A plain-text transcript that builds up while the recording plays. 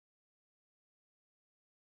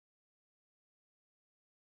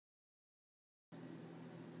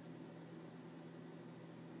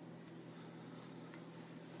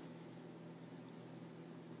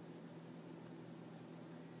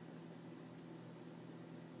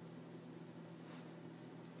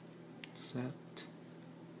accept.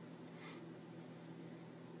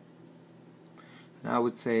 And I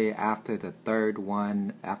would say after the third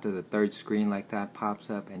screen like that pops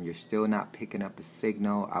up and you're still not picking up a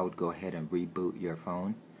signal, I would go ahead and reboot your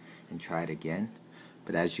phone and try it again.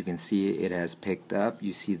 But as you can see, it has picked up.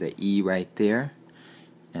 You see the E right there.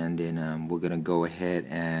 And then we're going to go ahead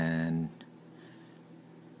and,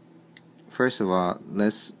 first of all,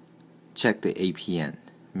 let's check the APN.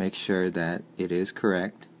 Make sure that it is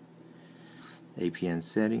correct. APN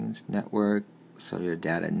settings, network, cellular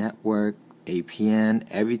data network, APN,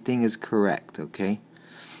 everything is correct, okay?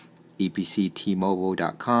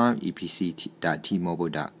 epctmobile.com,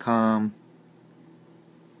 epc.tmobile.com,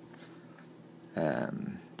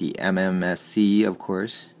 the MMSC, of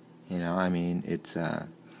course, you know, I mean, it's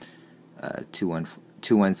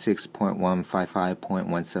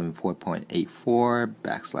 216.155.174.84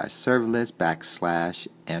 /serverless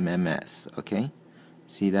 /MMS, okay?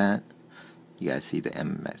 See that? You guys see the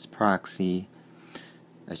MMS proxy.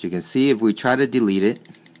 As you can see, if we try to delete it,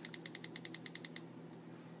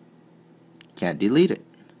 can't delete it,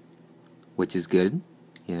 which is good,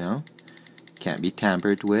 you know. Can't be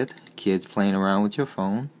tampered with. Kids playing around with your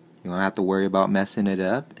phone. You don't have to worry about messing it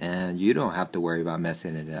up, and you don't have to worry about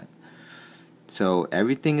messing it up. So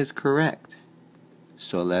everything is correct.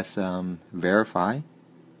 So let's verify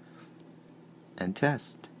and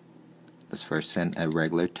test. Let's first send a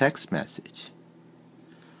regular text message.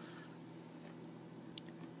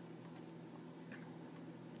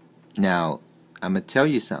 Now, I'm going to tell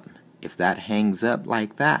you something. If that hangs up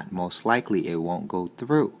like that, most likely it won't go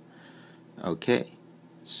through. Okay,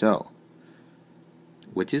 so,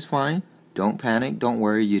 which is fine. Don't panic. Don't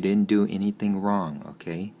worry. You didn't do anything wrong,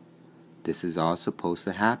 okay? This is all supposed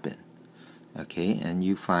to happen. Okay, and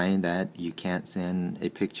you find that you can't send a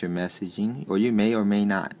picture messaging, or you may or may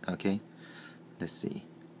not, okay? Let's see.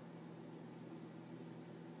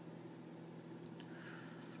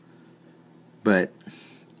 But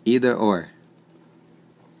either or,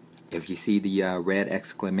 if you see the red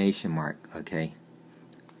exclamation mark, okay,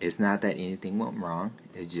 it's not that anything went wrong.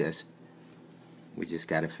 It's just, we just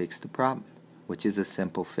got to fix the problem, which is a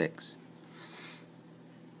simple fix.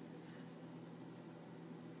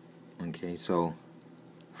 Okay, so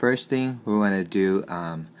first thing we want to do,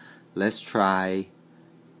 let's try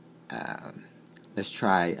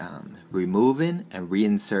removing and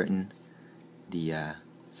reinserting the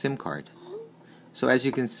SIM card. So as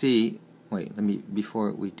you can see,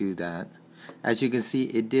 before we do that, as you can see,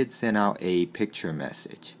 it did send out a picture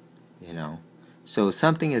message, you know. So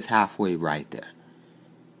something is halfway right there.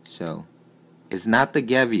 So it's not the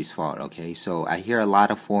Gevy's fault, okay? So I hear a lot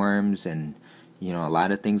of forums and, you know, a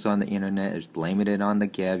lot of things on the internet is blaming it on the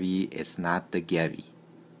Gevy. It's not the Gevy.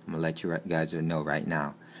 I'm going to let you guys know right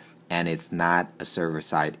now. And it's not a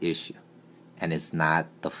server-side issue. And it's not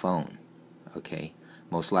the phone, okay?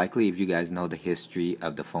 Most likely, if you guys know the history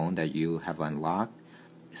of the phone that you have unlocked,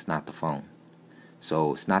 it's not the phone.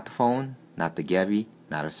 So it's not the phone, not the Gevy,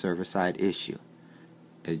 not a server-side issue.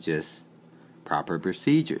 It's just proper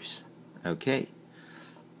procedures. Okay.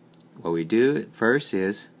 What we do first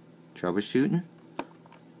is troubleshooting.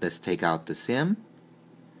 Let's take out the SIM.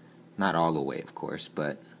 Not all the way, of course,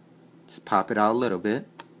 but just pop it out a little bit.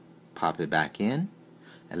 Pop it back in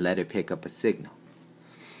and let it pick up a signal.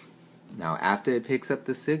 Now after it picks up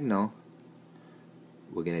the signal,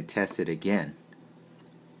 we're going to test it again.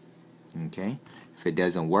 Okay? If it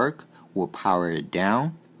doesn't work, we'll power it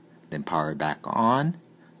down, then power it back on,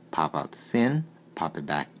 pop out the SIM, pop it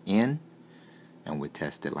back in, and we'll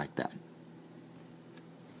test it like that.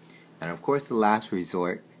 And of course the last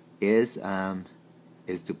resort is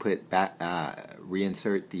to put back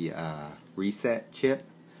reinsert the reset chip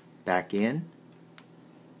back in,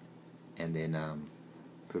 and then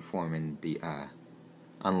performing the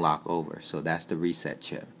unlock over. So that's the reset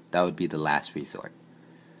chip. That would be the last resort.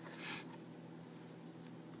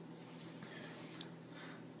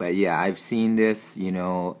 But yeah, I've seen this, you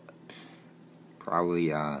know,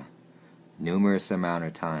 probably numerous amount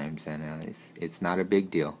of times, and it's not a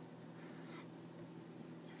big deal.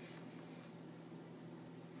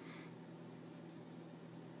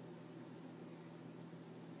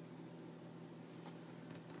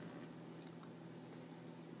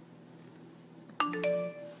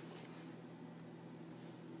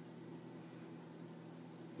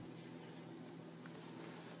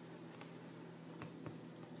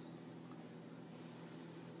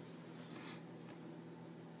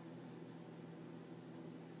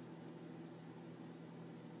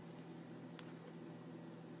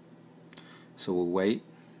 So we'll wait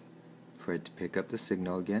for it to pick up the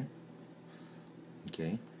signal again.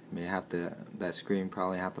 Okay, may have to, that screen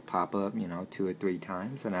probably have to pop up, you know, 2 or 3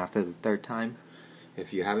 times, and after the 3rd time,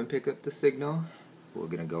 if you haven't picked up the signal, we're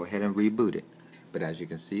gonna go ahead and reboot it. But as you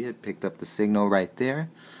can see, it picked up the signal right there.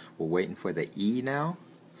 We're waiting for the E now.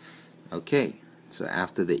 Okay, so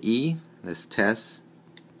after the E, let's test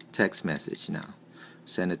text message now.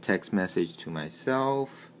 Send a text message to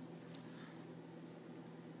myself.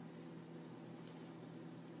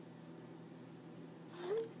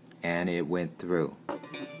 And it went through.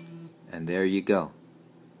 And there you go.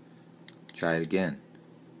 Try it again.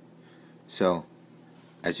 So,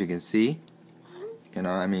 as you can see, you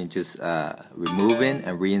know, I mean, just removing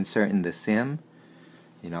and reinserting the SIM,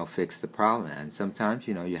 you know, fix the problem. And sometimes,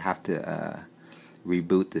 you know, you have to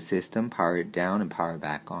reboot the system, power it down, and power it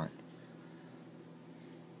back on.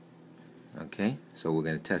 Okay, so we're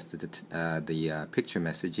going to test the picture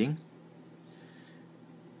messaging.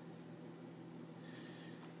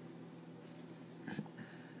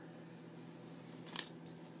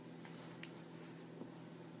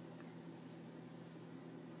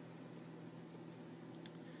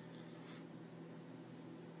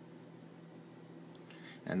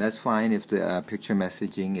 And that's fine if the picture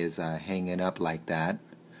messaging is hanging up like that.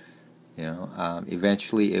 You know,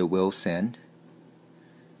 eventually it will send.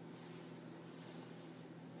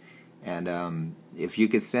 And if you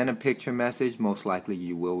can send a picture message, most likely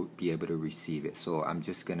you will be able to receive it. So I'm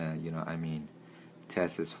just gonna, you know, I mean,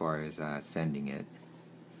 test as far as sending it.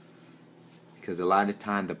 Because a lot of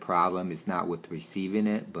time the problem is not with receiving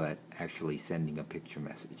it, but actually sending a picture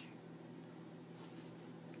message.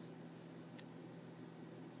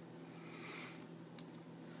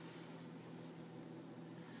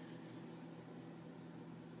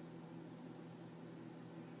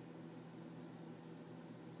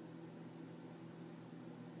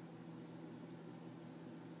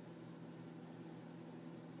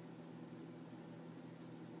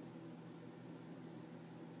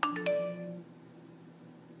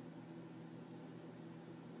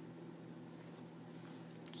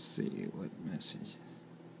 See what message.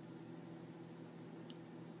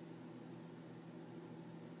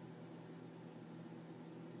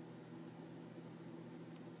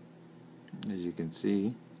 As you can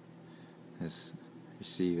see, it's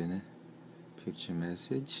receiving a picture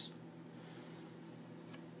message,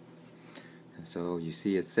 and so you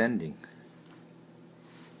see it's sending.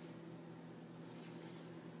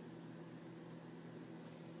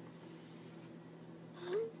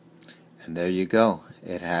 And there you go.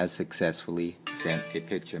 It has successfully sent a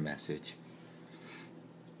picture message.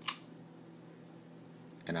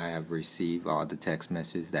 And I have received all the text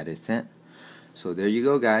messages that it sent. So there you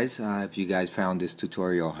go, guys. If you guys found this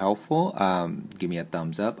tutorial helpful, give me a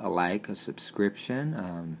thumbs up, a like, a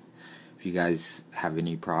subscription. If you guys have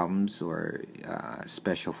any problems or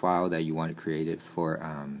special file that you want to create it for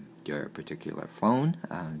your particular phone,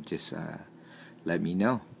 just let me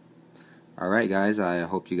know. Alright, guys, I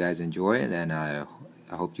hope you guys enjoy it, and I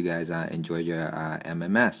hope you guys enjoy your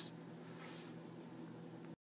MMS.